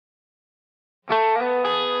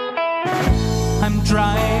I'm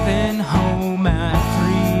driving home at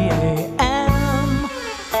 3 a.m.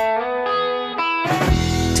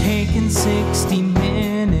 Taking 60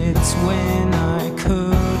 minutes when I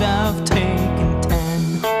could have taken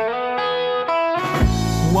 10.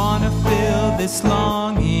 Wanna feel this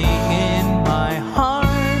longing in my heart.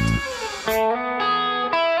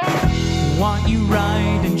 Want you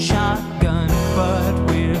riding shotgun, but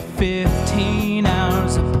we're 15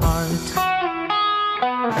 hours apart.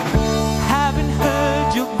 Haven't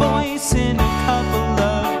heard your voice in a couple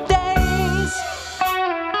of days.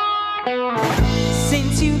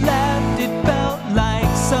 Since you left, it felt like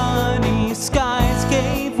sunny skies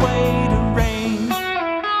gave way to rain.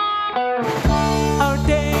 Our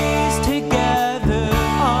days together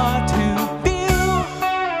are too few.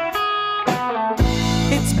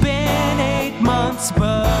 It's been 8 months,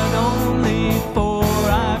 but only 4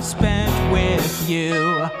 I've spent with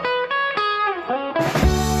you.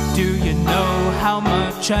 Do you know how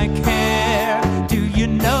much I care? Do you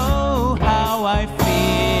know how I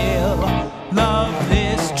feel? Love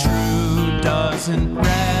is true, doesn't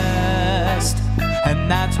rest,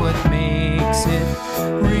 and that's what makes it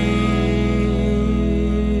real.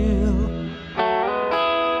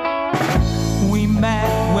 We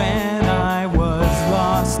met when I was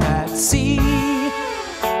lost at sea,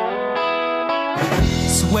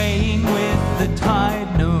 swaying with the tide,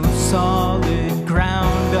 no solid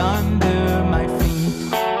ground under my feet.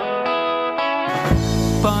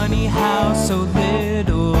 Funny how so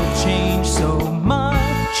little changed so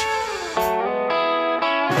much.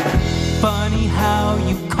 Funny how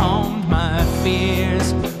you calmed my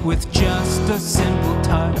fears with just a simple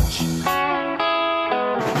touch.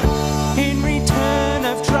 In return,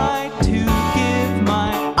 I've tried to give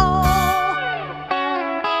my all,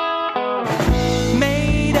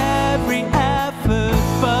 made every effort,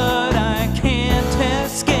 but I can't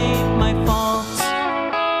escape my faults.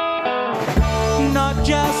 Not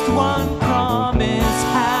just one promise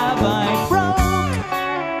have I broke.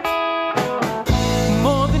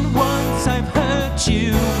 More than once I've hurt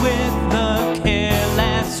you with the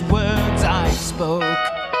careless words I spoke.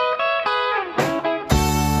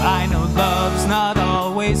 I know love's not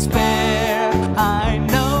always fair, I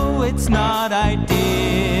know it's not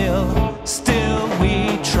ideal. Still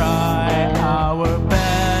we try our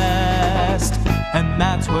best, and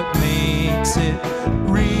that's what makes it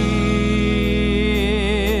real.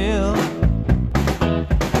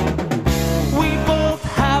 We both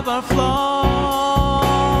have our flaws,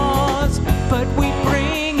 but we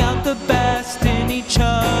bring out the best in each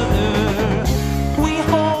other. We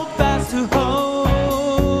hold fast to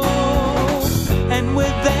hope, and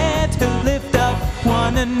we're there to lift up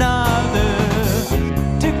one another.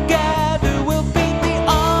 Together we'll beat the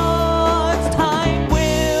odds. Time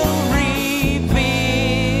will reveal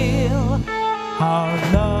our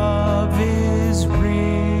love.